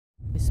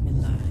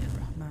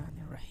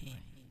Bismillahirrahmanirrahim.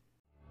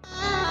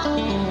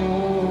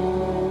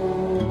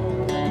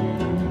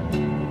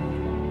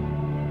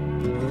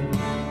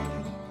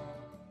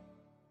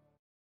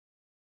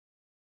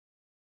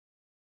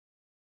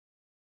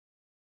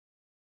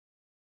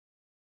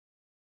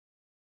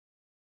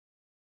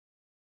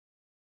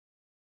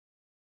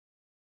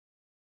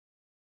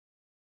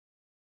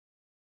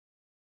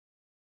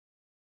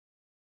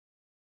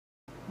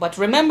 But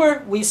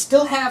remember, we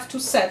still have to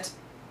set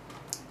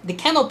the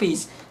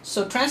canopies.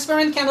 So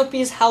transparent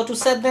canopies, how to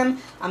set them,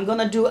 I'm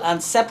gonna do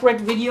a separate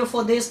video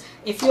for this.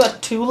 If you are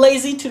too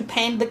lazy to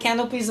paint the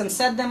canopies and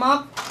set them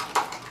up,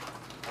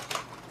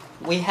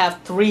 we have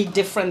 3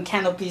 different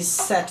canopies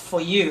set for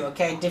you,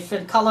 okay?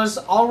 Different colors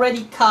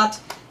already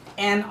cut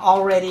and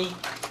already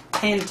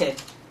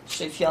painted.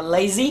 So if you're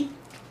lazy,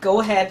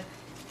 go ahead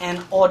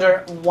and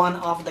order one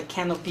of the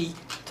canopy,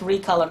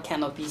 3-color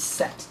canopy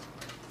set.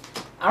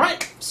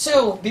 Alright,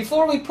 so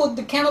before we put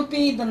the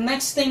canopy, the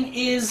next thing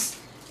is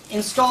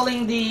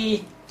installing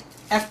the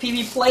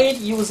FPV plate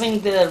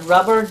using the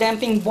rubber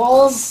damping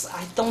balls.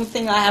 I don't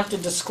think I have to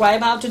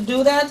describe how to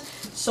do that.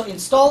 So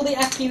install the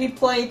FPV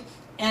plate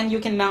and you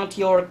can mount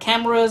your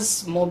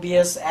cameras,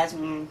 Mobius, as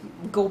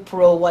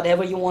GoPro,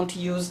 whatever you want to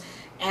use.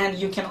 And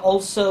you can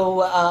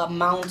also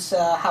mount,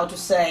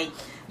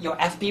 your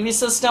FPV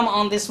system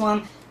on this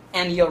one,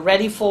 and you're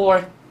ready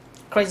for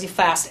crazy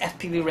fast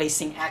FPV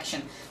racing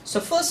action. So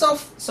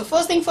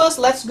first thing first,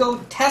 let's go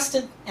test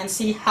it and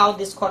see how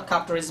this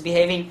quadcopter is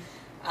behaving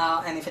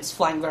and if it's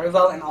flying very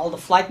well and all the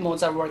flight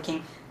modes are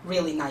working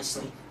really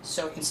nicely.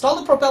 So install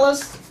the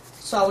propellers.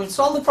 So I'll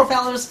install the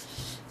propellers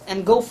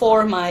and go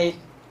for my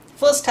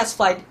first test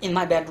flight in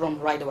my bedroom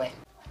right away.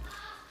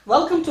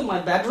 Welcome to my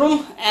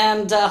bedroom,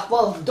 and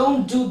well,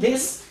 don't do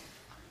this.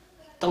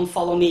 Don't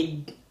follow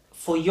me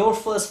for your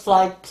first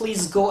flight.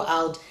 Please go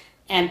out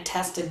and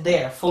test it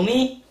there. For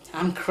me,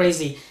 I'm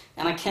crazy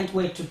and I can't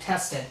wait to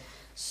test it.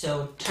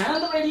 So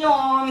turn the radio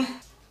on.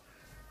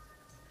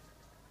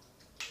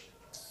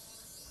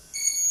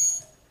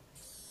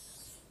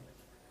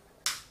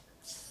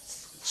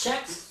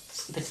 Check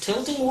the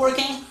tilting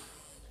working.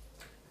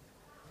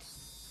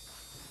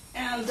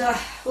 And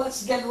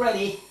let's get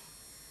ready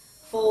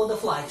for the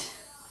flight.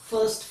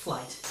 First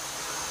flight.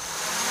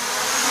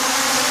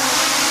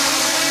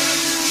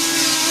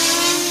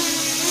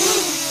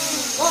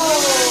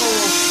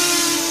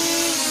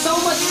 So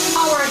much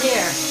power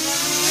here.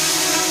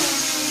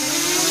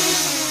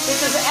 This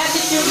is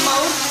attitude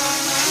mode.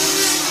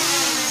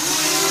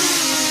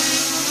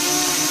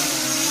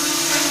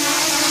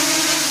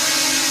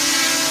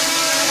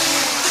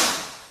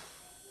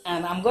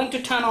 And I'm going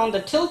to turn on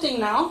the tilting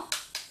now.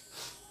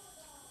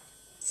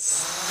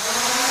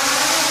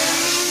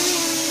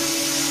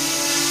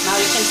 Now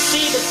you can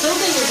see the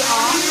tilting is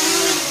on.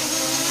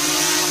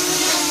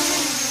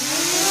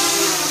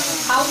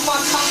 How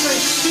Quadcopter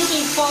is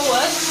shooting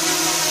forward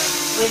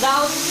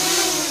without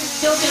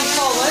tilting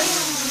forward.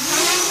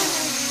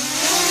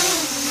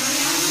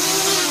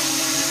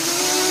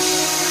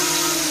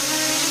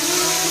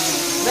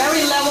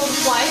 Very level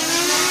flight.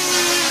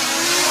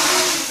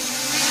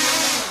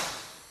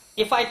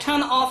 If I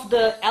turn off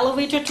the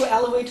elevator to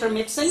elevator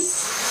mixing, you can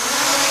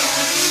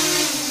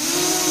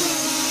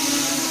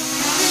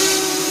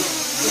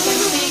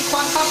see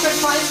Quadcopter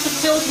tries to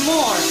tilt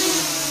more.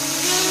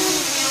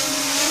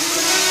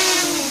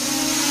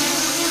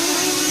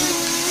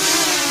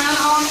 Turn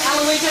on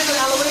elevator to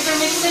elevator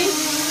mixing.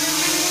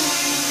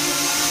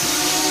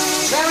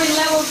 Very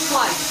level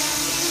flight.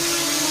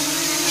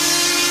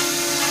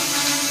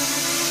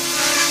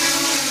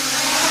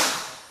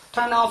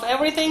 Turn off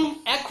everything,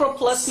 Acro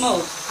Plus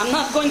mode. I'm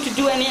not going to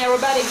do any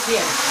aerobatics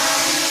here.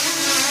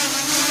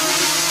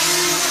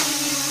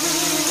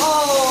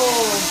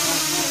 Oh!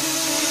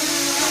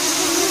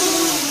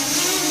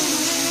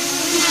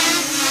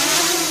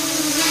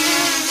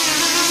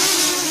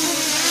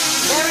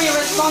 Very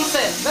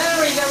responsive,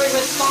 very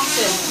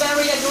responsive,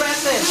 very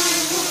aggressive.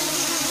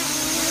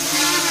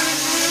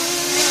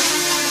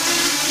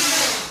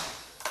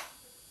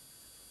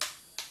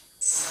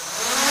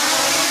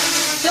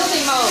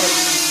 Tilting mode.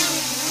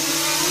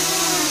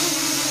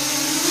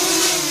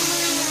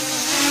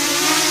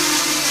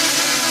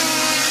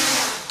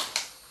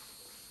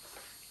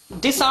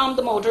 Disarm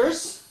the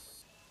motors.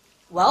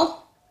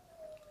 Well,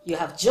 you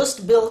have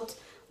just built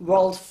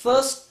world's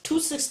first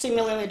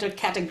 260mm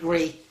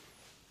category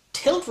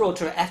tilt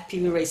rotor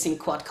FPV racing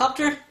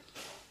quadcopter.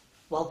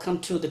 Welcome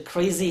to the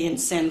crazy,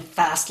 insane,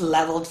 fast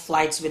leveled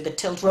flights with the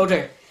tilt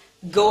rotor.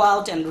 Go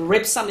out and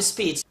rip some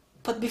speeds.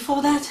 But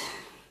before that,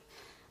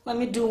 let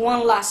me do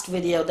one last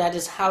video. That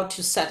is how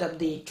to set up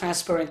the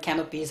transparent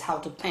canopies, how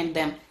to paint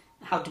them,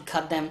 how to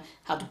cut them,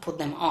 how to put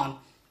them on.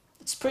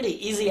 It's pretty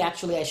easy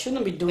actually. I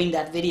shouldn't be doing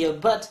that video,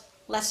 but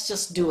let's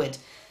just do it.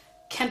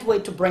 Can't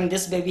wait to bring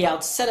this baby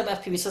out, set up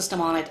FPV system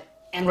on it,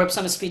 and rip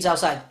some speeds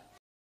outside.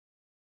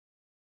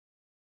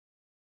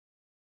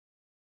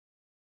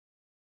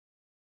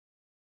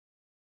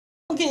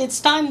 Okay,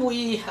 it's time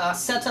we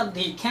set up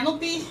the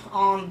canopy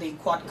on the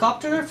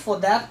quadcopter. For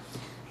that,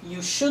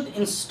 you should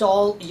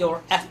install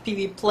your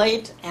FPV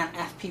plate and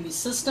FPV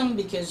system,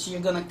 because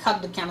you're gonna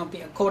cut the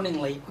canopy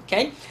accordingly.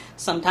 Okay,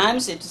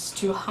 sometimes it's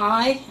too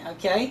high,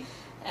 okay,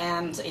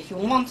 and if you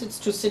want it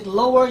to sit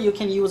lower, you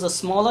can use a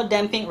smaller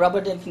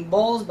rubber damping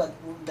balls, but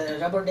the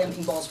rubber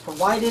damping balls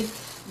provided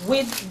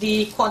with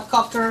the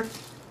quadcopter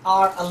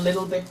are a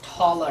little bit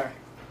taller.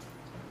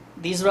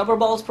 These rubber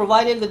balls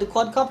provided with the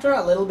quadcopter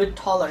are a little bit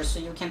taller, so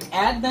you can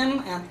add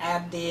them and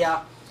add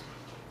the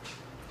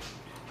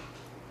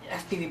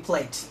FPV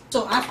plate.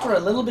 So after a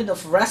little bit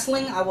of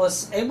wrestling, I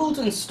was able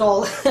to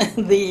install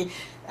the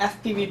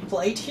FPV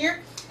plate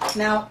here.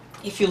 Now,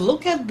 if you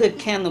look at the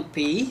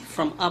canopy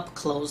from up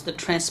close, the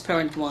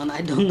transparent one,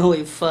 I don't know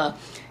if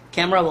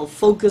camera will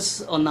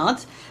focus or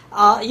not,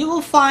 you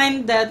will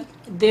find that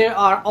there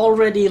are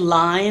already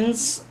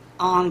lines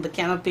on the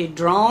canopy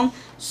drawn.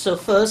 So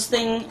first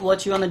thing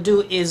what you want to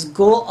do is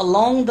go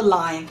along the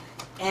line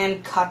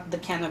and cut the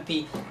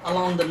canopy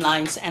along the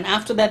lines, and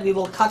after that we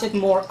will cut it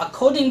more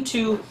according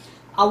to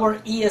our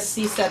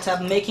ESC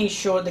setup, making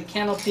sure the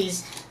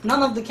canopies,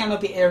 none of the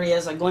canopy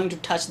areas are going to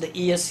touch the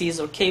ESCs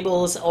or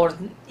cables, or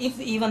if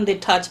even they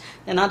touch,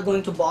 they're not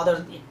going to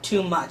bother it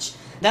too much.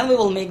 Then we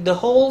will make the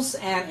holes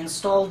and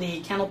install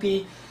the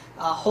canopy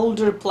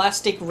holder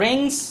plastic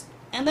rings,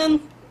 and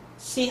then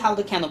see how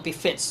the canopy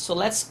fits. So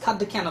let's cut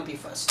the canopy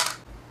first.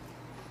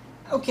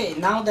 Okay,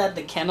 now that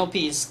the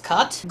canopy is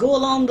cut, go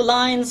along the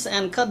lines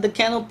and cut the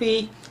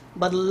canopy,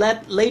 but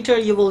later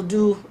you will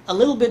do a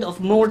little bit of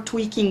more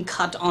tweaking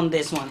cut on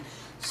this one.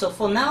 So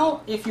for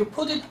now, if you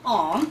put it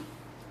on,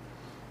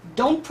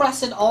 don't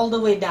press it all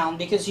the way down,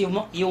 because you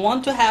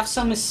want to have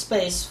some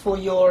space for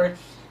your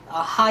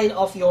height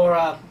of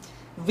your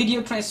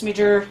video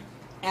transmitter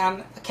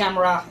and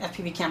camera,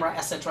 FPV camera,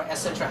 etc,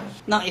 etc.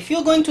 Now if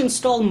you're going to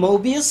install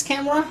Mobius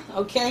camera,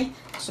 okay,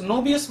 so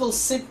Mobius will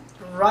sit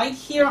right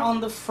here on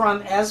the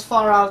front as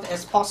far out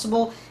as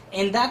possible.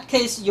 In that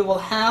case, you will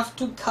have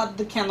to cut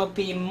the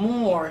canopy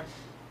more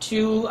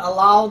to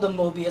allow the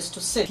Mobius to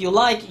sit. If you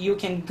like, you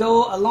can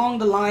go along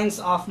the lines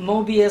of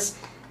Mobius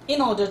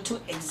in order to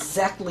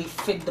exactly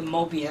fit the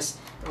Mobius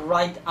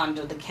right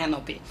under the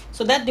canopy.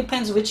 So that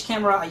depends which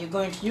camera are you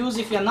going to use.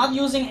 If you're not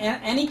using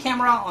any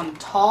camera on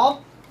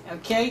top,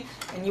 okay,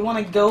 and you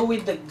want to go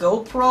with the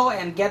GoPro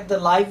and get the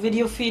live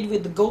video feed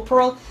with the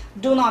GoPro,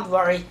 do not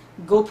worry,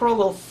 GoPro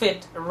will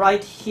fit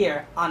right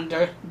here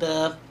under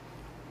the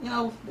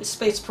the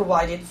space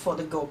provided for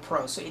the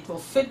GoPro. So it will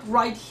fit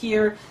right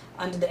here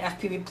under the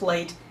FPV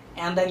plate,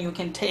 and then you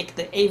can take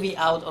the AV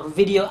out or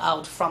video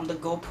out from the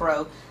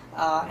GoPro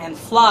and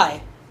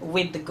fly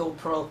with the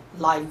GoPro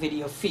live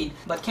video feed.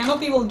 But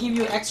Canopy will give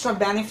you extra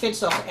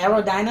benefits of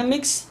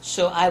aerodynamics,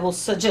 so I will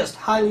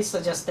highly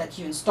suggest that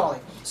you install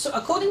it. So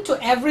according to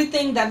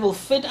everything that will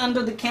fit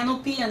under the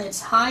canopy and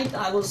its height,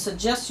 I will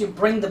suggest you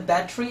bring the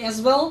battery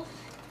as well.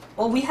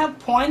 Well, we have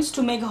points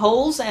to make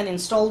holes and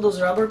install those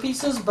rubber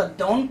pieces, but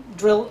don't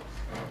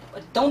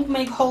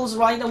make holes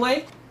right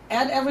away.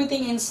 Add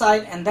everything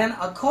inside and then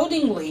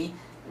accordingly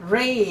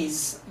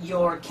raise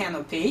your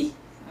canopy,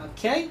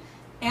 okay,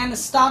 and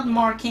start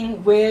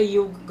marking where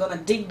you're gonna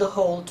dig the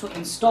hole to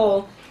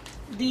install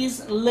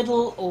these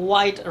little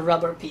white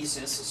rubber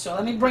pieces. So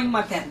let me bring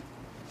my pen.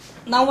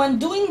 Now when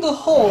doing the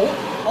hole,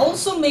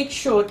 also make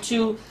sure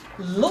to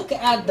look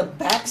at the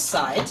back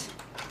side,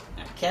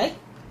 okay,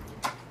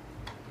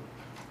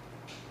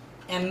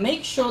 and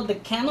make sure the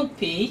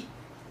canopy,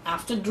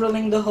 after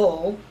drilling the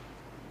hole,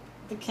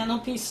 the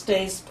canopy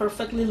stays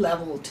perfectly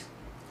leveled.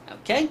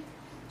 Okay,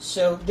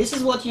 so this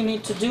is what you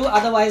need to do,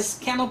 otherwise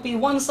canopy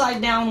one side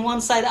down,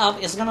 one side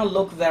up is gonna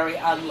look very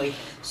ugly.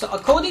 So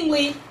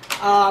accordingly,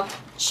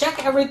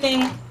 check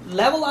everything,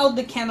 level out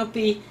the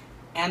canopy,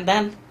 and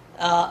then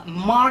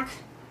mark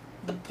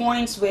the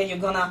points where you're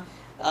gonna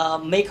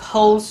make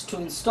holes to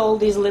install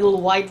these little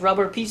white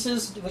rubber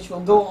pieces which will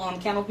go on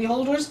canopy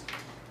holders,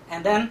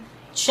 and then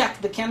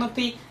check the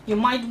canopy. You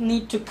might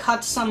need to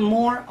cut some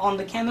more on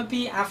the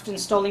canopy after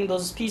installing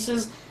those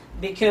pieces,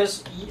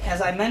 because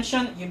as I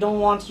mentioned, you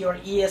don't want your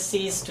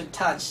ESCs to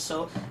touch.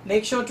 So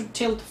make sure to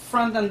tilt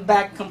front and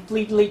back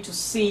completely to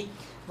see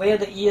where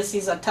the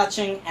ESCs are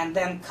touching, and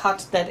then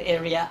cut that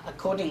area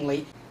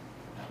accordingly.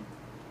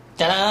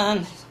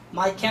 Ta-da!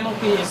 My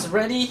canopy is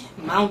ready,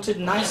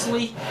 mounted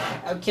nicely.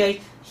 Okay,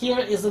 here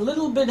is a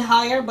little bit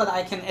higher, but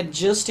I can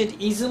adjust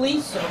it easily,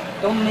 so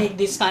don't make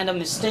these kind of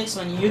mistakes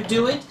when you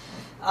do it.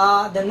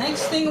 The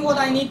next thing what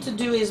I need to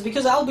do is,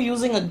 because I'll be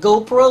using a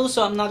GoPro,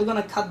 so I'm not going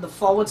to cut the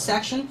forward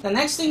section. The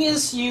next thing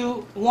is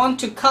you want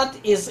to cut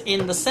is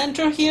in the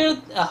center here,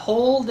 a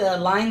hole. The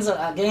lines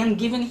are again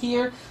given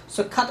here,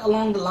 so cut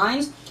along the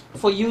lines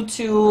for you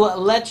to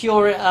let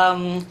your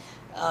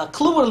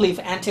cloverleaf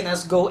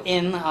antennas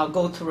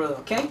go through,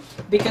 okay?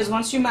 Because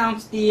once you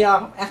mount the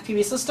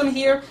FPV system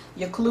here,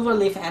 your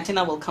cloverleaf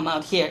antenna will come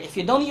out here. If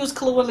you don't use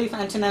cloverleaf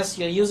antennas,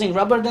 you're using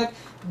rubber duck,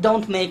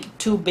 don't make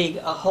too big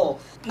a hole.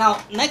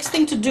 Now, next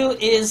thing to do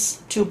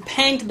is to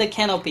paint the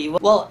canopy.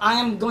 Well, I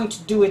am going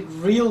to do it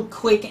real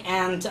quick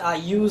and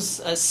use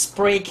a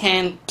spray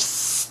can,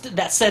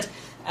 that's it,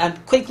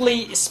 and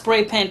quickly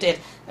spray paint it.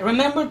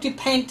 Remember to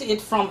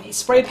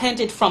spray paint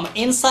it from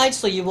inside,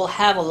 so you will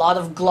have a lot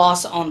of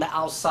gloss on the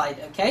outside.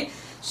 Okay,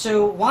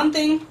 so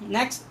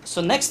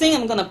next thing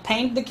I'm gonna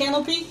paint the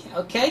canopy.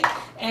 Okay,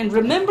 and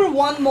remember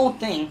one more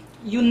thing,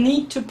 you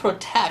need to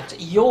protect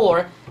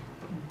your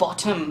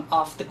bottom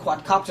of the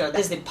quadcopter. That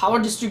is the power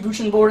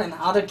distribution board and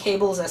other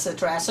cables,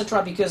 etc.,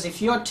 etc., because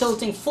if you're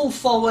tilting full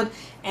forward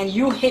and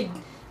you hit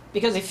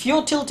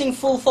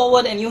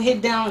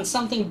down and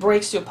something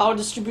breaks your power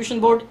distribution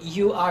board,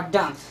 you are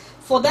done.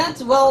 For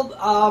that,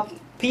 well,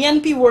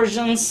 PNP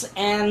versions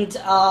and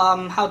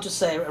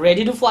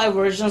ready to fly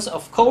versions,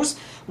 of course,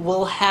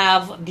 will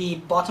have the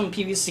bottom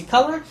PVC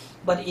cover.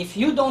 But if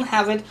you don't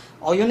have it,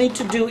 all you need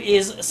to do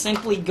is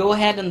simply go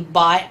ahead and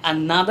buy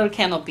another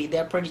canopy.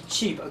 They're pretty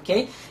cheap,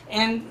 okay?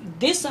 And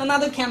this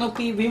another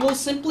canopy, we will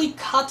simply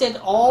cut it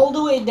all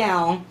the way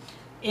down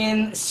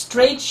in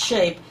straight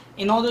shape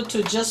in order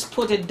to just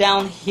put it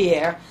down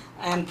here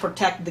and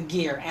protect the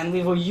gear. And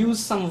we will use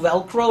some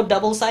Velcro,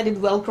 double-sided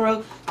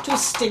Velcro, to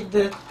stick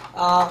the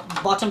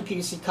bottom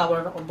PVC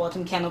cover or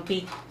bottom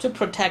canopy to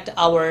protect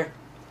our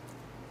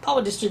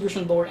power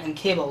distribution board and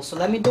cable. So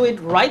let me do it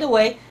right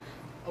away.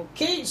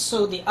 Okay,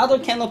 so the other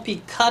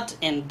canopy cut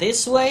in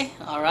this way.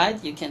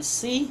 Alright, you can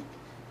see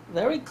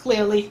very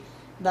clearly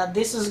that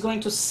this is going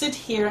to sit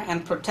here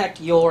and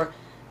protect your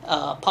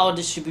power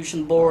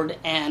distribution board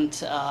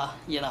and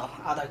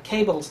other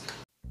cables.